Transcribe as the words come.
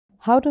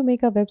How to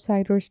make a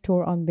website or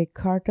store on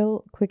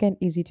Bigcartel, quick and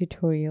easy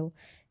tutorial.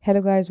 Hello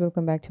guys,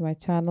 welcome back to my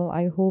channel.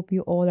 I hope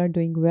you all are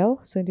doing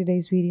well. So in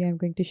today's video, I'm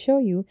going to show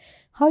you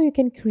how you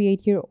can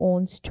create your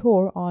own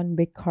store on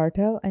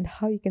Bigcartel and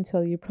how you can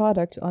sell your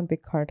products on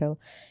Bigcartel.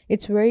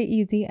 It's very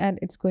easy and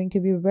it's going to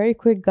be a very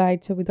quick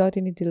guide. So without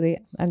any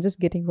delay, I'm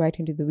just getting right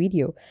into the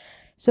video.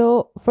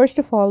 So first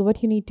of all,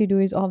 what you need to do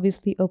is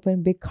obviously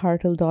open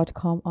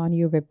bigcartel.com on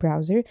your web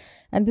browser,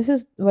 and this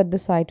is what the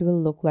site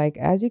will look like.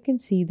 As you can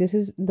see, this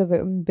is the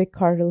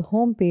Bigcartel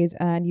homepage,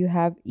 and you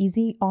have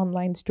easy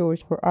online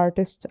stores for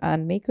artists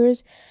and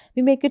makers.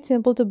 We make it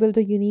simple to build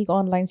a unique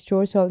online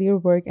store, sell your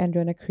work, and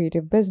run a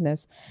creative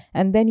business.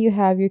 And then you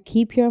have your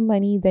keep your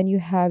money, then you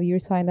have your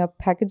sign up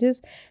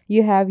packages,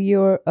 you have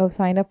your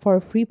sign up for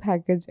a free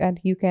package, and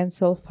you can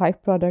sell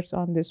 5 products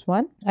on this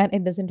one, and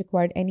it doesn't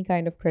require any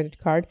kind of credit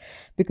card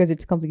because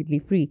it's completely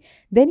free.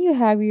 Then you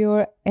have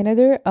your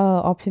another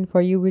option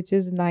for you, which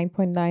is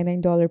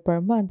 $9.99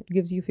 per month. It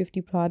gives you 50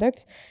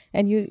 products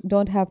and you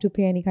don't have to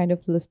pay any kind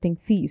of listing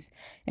fees.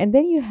 And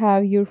then you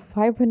have your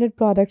 500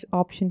 products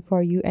option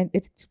for you, and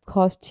it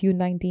costs you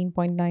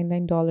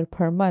 $19.99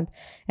 per month,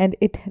 and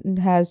it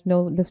has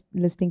no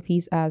listing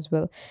fees as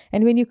well.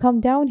 And when you come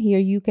down here,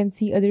 you can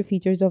see other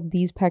features of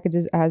these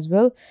packages as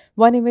well: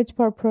 1 image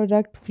per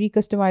product, free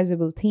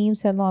customizable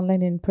themes, and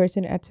online, in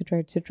person, etc,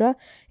 etc.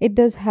 It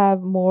does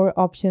have more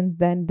options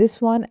than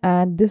this one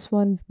and this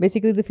one.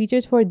 Basically, the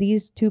features for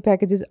these two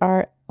packages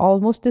are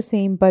almost the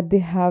same, but they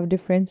have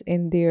difference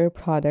in their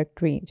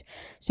product range.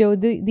 So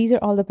these are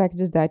all the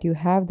packages that you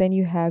have. Then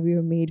you have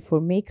your made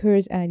for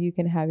makers, and you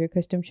can have your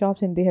custom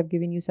shops, and they have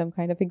given you some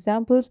kind of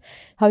examples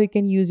how you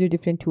can use your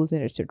different tools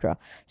and etc.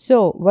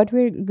 So what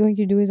we're going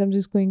to do is I'm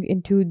just going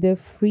into the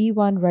free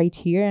one right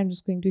here. I'm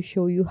just going to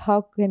show you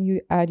how can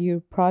you add your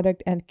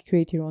product and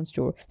create your own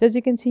store. So as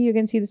you can see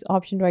this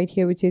option right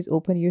here which says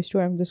open your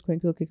store. I'm just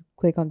going to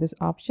click on this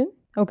option.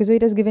 Okay, so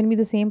it has given me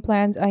the same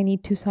plans. I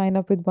need to sign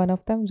up with one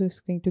of them. So I'm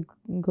just going to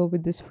go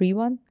with this free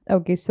one.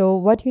 Okay, so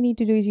what you need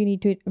to do is you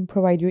need to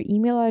provide your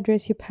email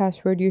address, your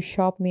password, your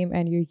shop name,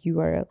 and your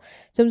URL.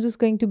 So I'm just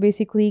going to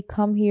basically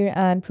come here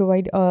and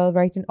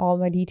write in all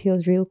my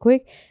details real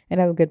quick,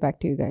 and I'll get back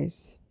to you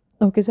guys.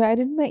 Okay, so I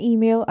added my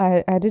email,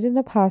 I added in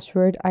a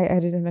password, I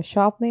added in a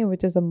shop name,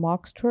 which is a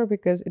mock store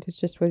because it is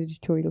just for the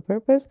tutorial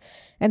purpose.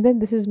 And then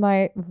this is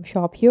my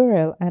shop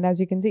URL. And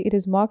as you can see, it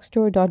is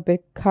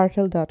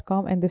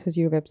mockstore.bigcartel.com, and this is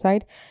your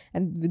website.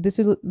 And this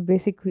will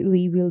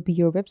basically be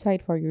your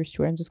website for your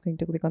store. I'm just going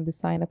to click on the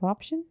sign up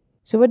option.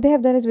 So what they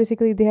have done is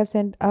basically they have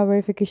sent a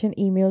verification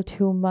email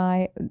to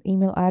my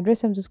email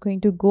address. I'm just going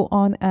to go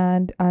on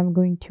and I'm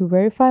going to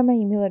verify my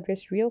email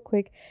address real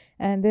quick,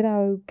 and then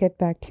I'll get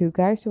back to you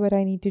guys. So what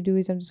I need to do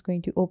is I'm just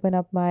going to open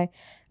up my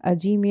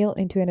Gmail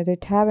into another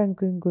tab. I'm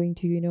going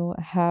to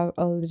have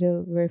a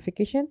little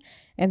verification,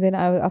 and then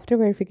after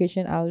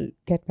verification I'll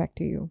get back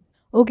to you.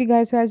 Okay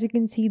guys, so as you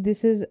can see,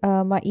 this is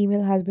my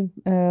email has been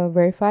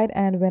verified,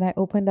 and when I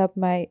opened up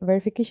my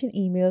verification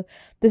email,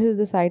 this is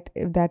the site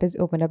that is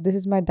opened up. This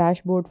is my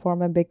dashboard for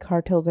my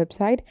Bigcartel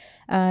website,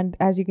 and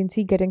as you can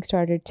see, getting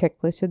started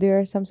checklist. So there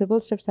are some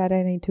simple steps that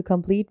I need to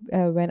complete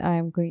when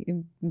I'm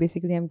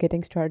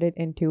getting started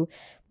into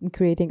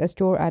creating a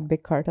store at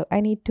Bigcartel.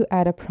 I need to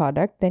add a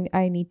product, then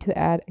I need to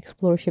add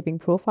explore shipping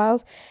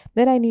profiles,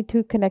 then I need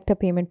to connect a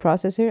payment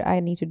processor, I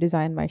need to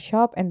design my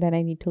shop, and then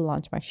I need to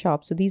launch my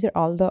shop. So these are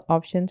all the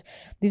options.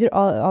 These are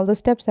all the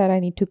steps that I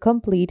need to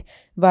complete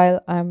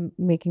while I'm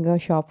making a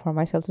shop for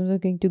myself. So I'm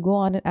just going to go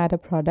on and add a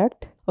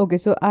product. Okay,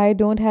 so I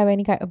don't have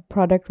any kind of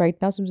product right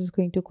now, so I'm just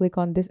going to click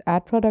on this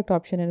add product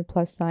option and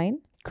plus sign.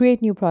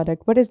 Create new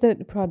product. What is the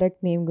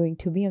product name going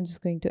to be? I'm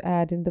just going to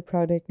add in the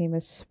product name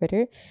as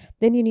sweater.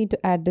 Then you need to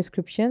add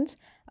descriptions.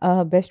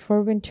 Best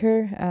for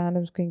winter, and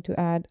I'm just going to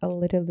add a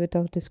little bit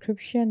of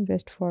description.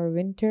 Best for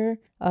winter.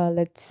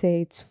 Let's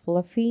say it's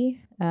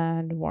fluffy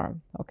and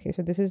warm. Okay,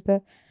 so this is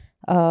the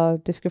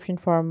description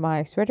for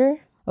my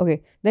sweater.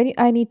 Okay, then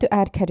I need to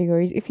add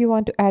categories. If you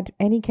want to add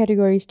any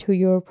categories to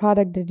your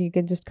product, then you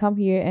can just come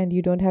here, and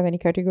you don't have any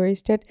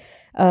categories yet.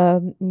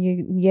 I'm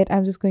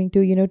just going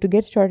to to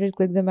get started,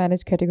 click the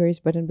manage categories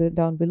button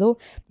down below.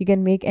 You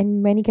can make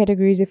many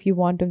categories if you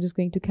want. I'm just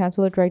going to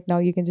cancel it right now.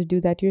 You can just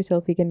do that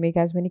yourself. You can make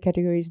as many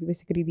categories.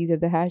 Basically, these are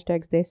the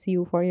hashtags, the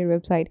SEO for your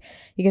website.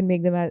 You can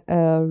make them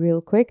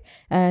real quick.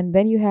 And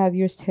then you have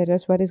your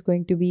status. What is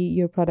going to be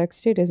your product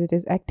status? It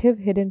is active,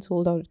 hidden,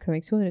 sold out,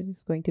 coming soon. It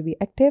is going to be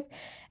active.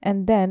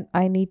 And then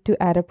I need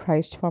to add a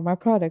price for my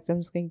product. I'm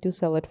just going to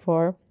sell it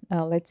for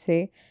let's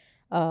say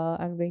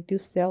I'm going to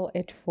sell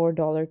it for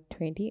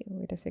 $20.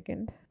 Wait a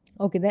second.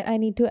 Okay, then I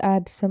need to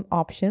add some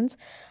options,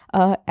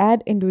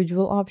 add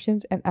individual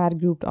options and add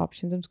grouped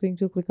options. I'm just going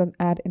to click on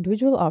add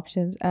individual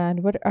options,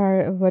 and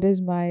what is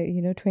my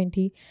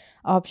 20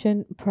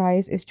 option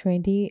price is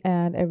 20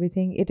 and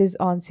everything. It is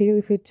on sale.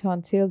 If it's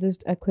on sale,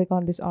 just click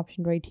on this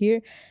option right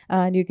here,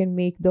 and you can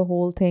make the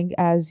whole thing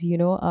as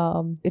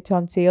it's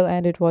on sale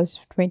and it was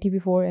 20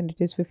 before and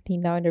it is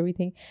 15 now and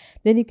everything.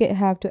 Then you can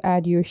have to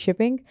add your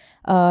shipping.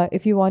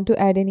 If you want to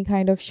add any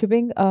kind of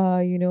shipping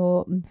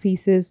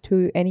fees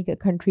to any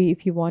country,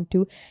 if you want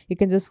to, you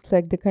can just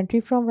select the country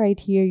from right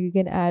here. You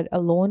can add a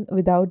loan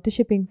without the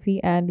shipping fee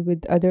and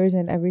with others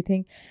and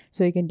everything,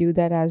 so you can do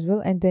that as well.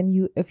 And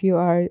then if you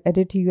are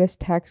added to US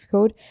tax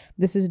code,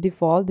 this is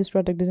default. This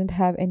product doesn't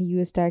have any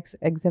US tax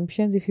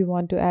exemptions. If you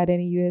want to add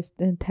any US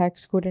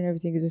tax code and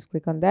everything, you just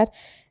click on that,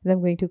 and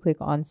I'm going to click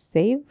on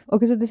save.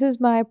 Okay, so this is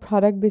my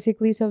product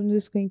basically, so I'm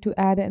just going to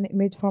add an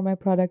image for my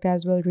product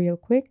as well real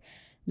quick.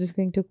 I'm just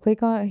going to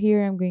click on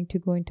here. I'm going to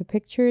go into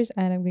pictures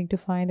and I'm going to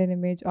find an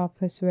image of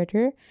a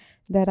sweater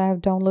that I have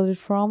downloaded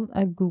from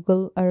a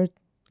Google a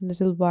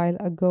little while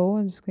ago.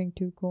 I'm just going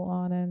to go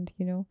on and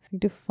going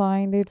to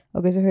find it.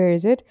 Okay, so here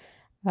is it.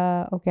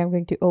 Okay, I'm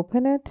going to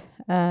open it,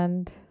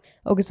 and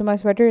okay, so my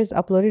sweater is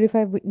uploaded. If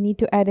I need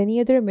to add any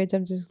other image,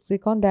 I'm just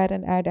click on that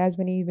and add as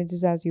many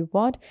images as you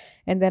want,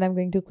 and then I'm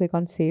going to click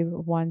on save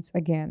once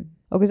again.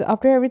 Okay, so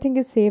after everything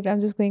is saved, I'm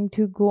just going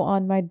to go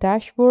on my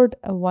dashboard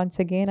once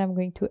again. I'm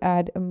going to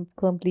add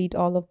complete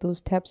all of those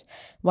steps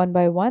one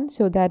by one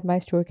so that my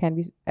store can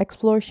be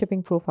explore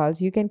shipping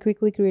profiles. You can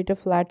quickly create a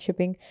flat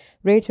shipping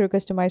rates or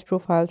customized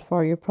profiles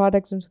for your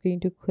products. I'm just going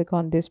to click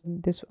on this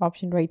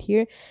option right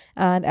here,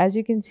 and as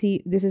you can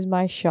see, this is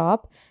my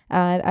shop,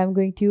 and I'm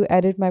going to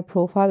edit my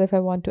profile. If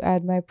I want to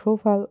add my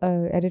profile,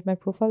 edit my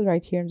profile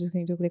right here, I'm just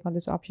going to click on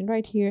this option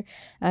right here,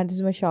 and this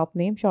is my shop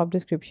name, shop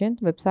description,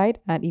 website,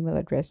 and email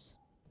address.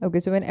 Okay,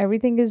 so when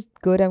everything is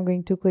good, I'm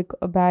going to click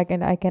back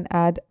and I can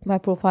add my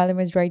profile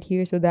image right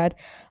here so that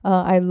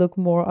I look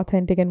more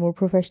authentic and more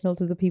professional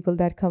to the people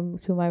that come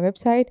to my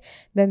website.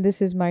 Then this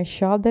is my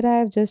shop that I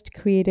have just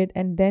created,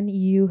 and then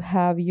you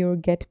have your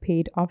get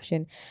paid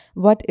option.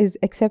 What is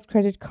accept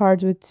credit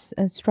cards with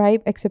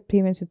Stripe, accept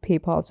payments with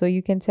PayPal. So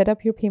you can set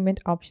up your payment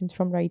options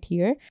from right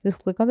here.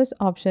 Just click on this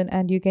option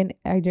and you can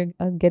either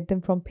get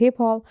them from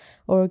PayPal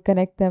or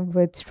connect them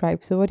with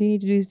Stripe. So what you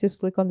need to do is just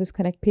click on this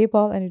connect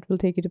PayPal and it will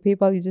take you to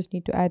PayPal. You just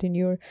need to add in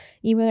your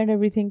email and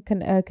everything,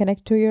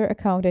 connect to your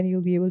account, and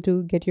you'll be able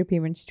to get your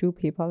payments through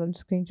PayPal. I'm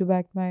just going to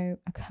back my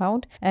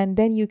account, and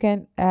then you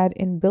can add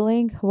in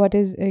billing. What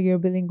is your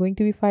billing going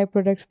to be? 5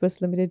 products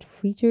plus limited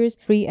features,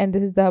 free, and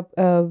this is the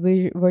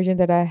version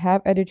that I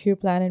have added to your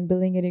plan and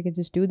billing, and you can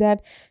just do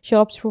that.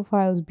 Shops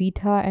profiles,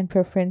 beta, and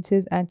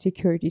preferences, and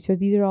security. So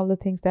these are all the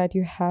things that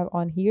you have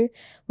on here.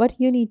 What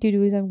you need to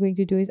do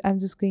is I'm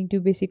just going to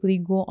basically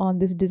go on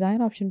this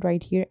design option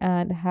right here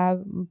and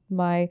have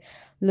my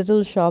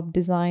little shop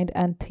designed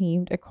and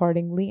themed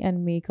accordingly,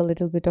 and make a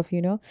little bit of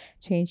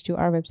change to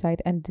our website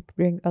and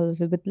bring a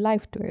little bit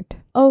life to it.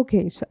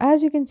 Okay, so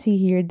as you can see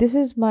here, this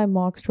is my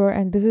mock store,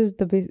 and this is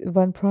the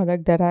one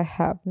product that I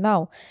have.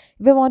 Now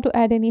if I want to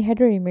add any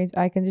header image,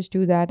 I can just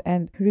do that,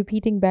 and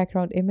repeating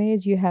background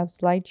image, you have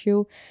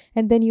slideshow,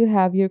 and then you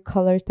have your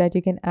colors that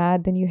you can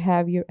add. Then you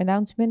have your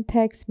announcement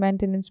text,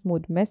 maintenance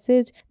mode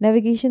message,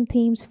 navigation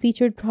themes,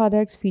 featured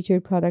products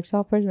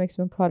offers,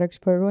 maximum products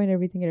per row, and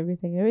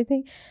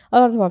everything. A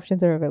lot of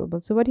options are available.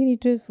 So what you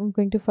need to, I'm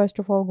going to first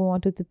of all go on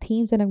to the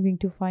themes, and I'm going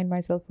to find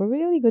myself a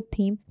really good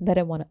theme that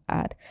I want to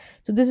add.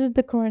 So this is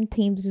the current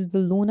theme. This is the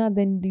Luna.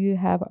 Then you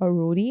have a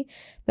roadie,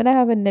 then I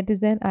have a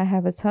netizen, I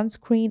have a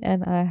sunscreen,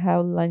 and I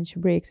have lunch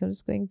break. So I'm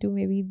just going to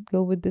maybe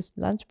go with this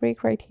lunch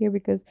break right here,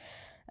 because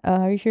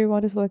are you sure you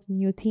want to select a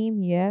new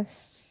theme?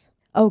 Yes.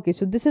 Okay,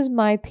 so this is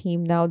my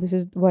theme now. This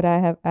is what I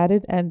have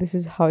added, and this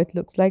is how it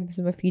looks like. This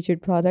is my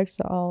featured products,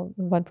 so all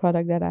one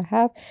product that I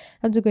have.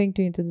 I'm just going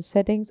to into the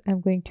settings. I'm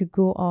going to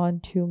go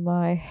on to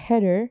my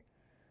header.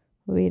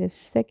 Wait a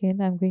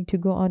second. I'm going to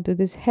go on to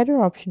this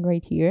header option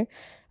right here,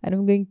 and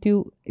I'm going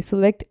to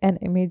select an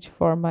image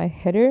for my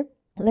header.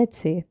 Let's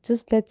say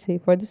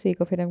for the sake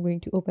of it, I'm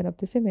going to open up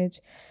this image.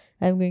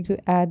 I'm going to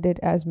add it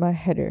as my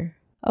header.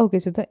 Okay,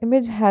 so the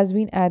image has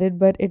been added,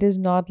 but it is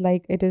not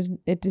like it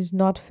is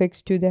not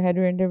fixed to the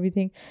header and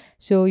everything.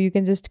 So you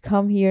can just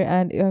come here,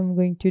 and I'm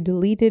going to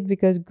delete it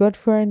because good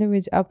for an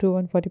image up to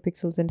 140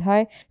 pixels and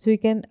high. So you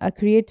can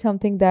create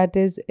something that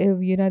is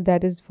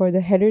that is for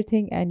the header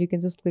thing, and you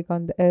can just click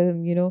on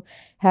the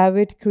have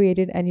it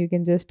created, and you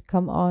can just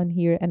come on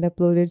here and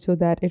upload it so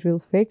that it will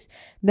fix.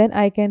 Then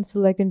I can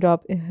select and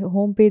drop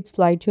homepage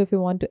slideshow. If you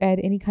want to add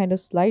any kind of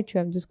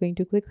slideshow, I'm just going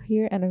to click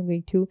here, and I'm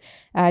going to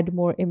add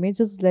more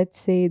images. Let's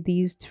say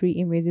these 3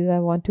 images I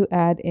want to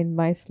add in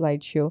my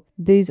slideshow.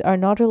 These are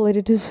not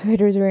related to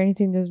sweaters or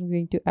anything. Just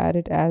going to add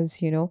it as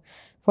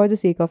for the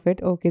sake of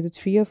it. Okay, the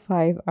 3 of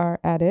 5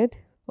 are added.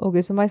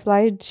 Okay, so my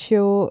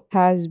slideshow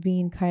has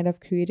been kind of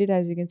created.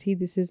 As you can see,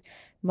 this is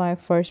my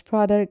first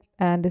product,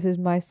 and this is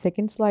my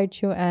second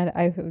slideshow, and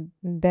I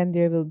then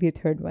there will be a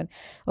third one.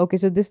 Okay,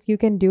 so this you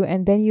can do,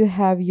 and then you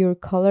have your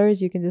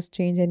colors. You can just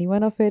change any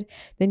one of it.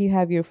 Then you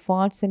have your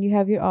fonts, and you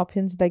have your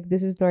options, like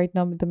this is right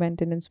now the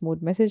maintenance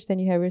mode message. Then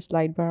you have your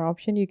slide bar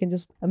option. You can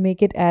just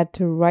make it add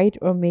to right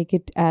or make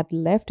it add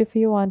left if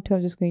you want to.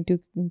 I'm just going to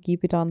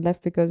keep it on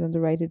left because on the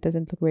right it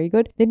doesn't look very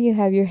good. Then you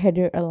have your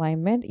header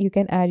alignment. You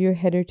can add your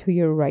header to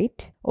your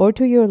right or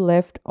to your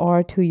left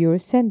or to your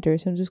center.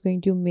 So I'm just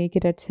going to make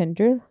it at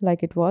center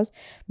like it was.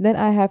 Then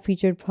I have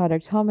featured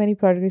products. How many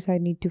products I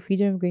need to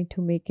feature? I'm going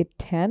to make it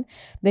 10.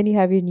 Then you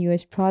have your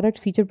newest product,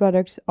 featured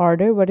products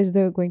order. What is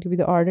the going to be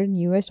the order?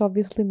 Newest,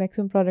 obviously.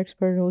 Maximum products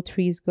per row,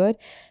 3 is good.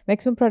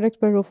 Maximum products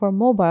per row for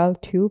mobile,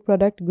 2.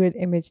 Product grid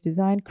image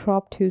design,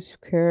 crop to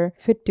square,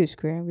 fit to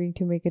square. I'm going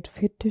to make it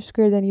fit to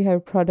square. Then you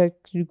have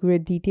product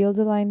grid details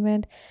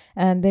alignment,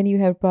 and then you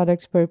have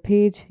products per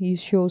page. You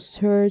show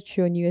search,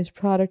 show newest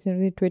products,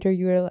 and the Twitter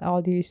URL,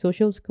 all the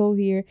socials go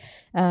here,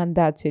 and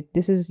that's it.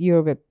 This is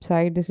your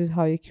website. This is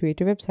how you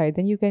create a website.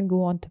 Then you can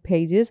go on to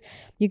pages.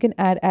 You can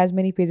add as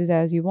many pages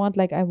as you want.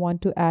 Like I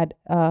want to add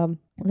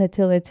let's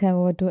say I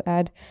want to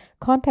add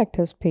contact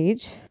us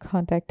page,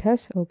 contact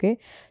us. Okay,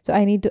 so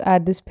I need to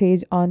add this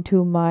page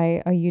onto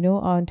my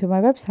onto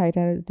my website,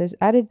 and just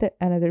added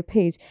another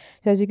page.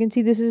 So as you can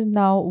see, this is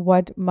now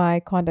what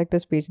my contact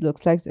us page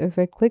looks like. So if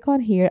I click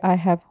on here, I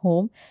have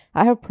home,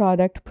 I have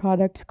product,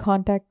 products,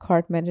 contact,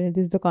 cart manager.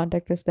 This is the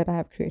contact us that I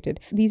have created.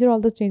 These are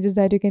all the changes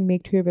that you can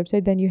make to your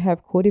website. Then you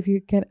have code. If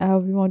you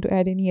want to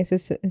add any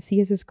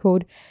CSS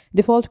code,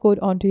 default code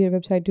onto your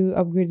website to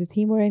upgrade the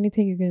theme or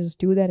anything, you can just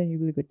do that and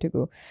you'll be good to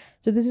go.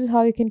 So this is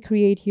how you can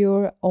create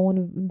your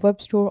own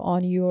web store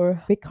on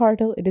your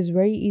Bigcartel. It is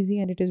very easy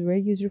and it is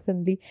very user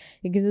friendly.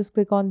 You can just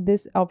click on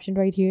this option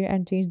right here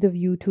and change the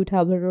view to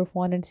tablet or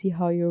phone and see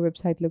how your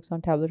website looks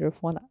on tablet or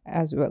phone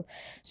as well.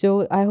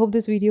 So I hope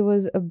this video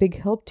was a big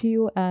help to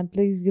you, and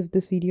please give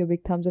this video a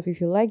big thumbs up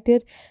if you liked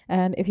it.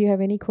 And if you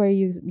have any query,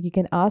 you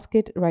can ask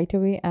it right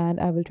away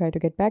and I will try to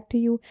get back to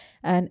you.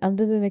 And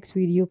until the next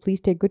video, please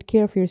take good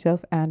care of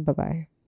yourself, and bye bye.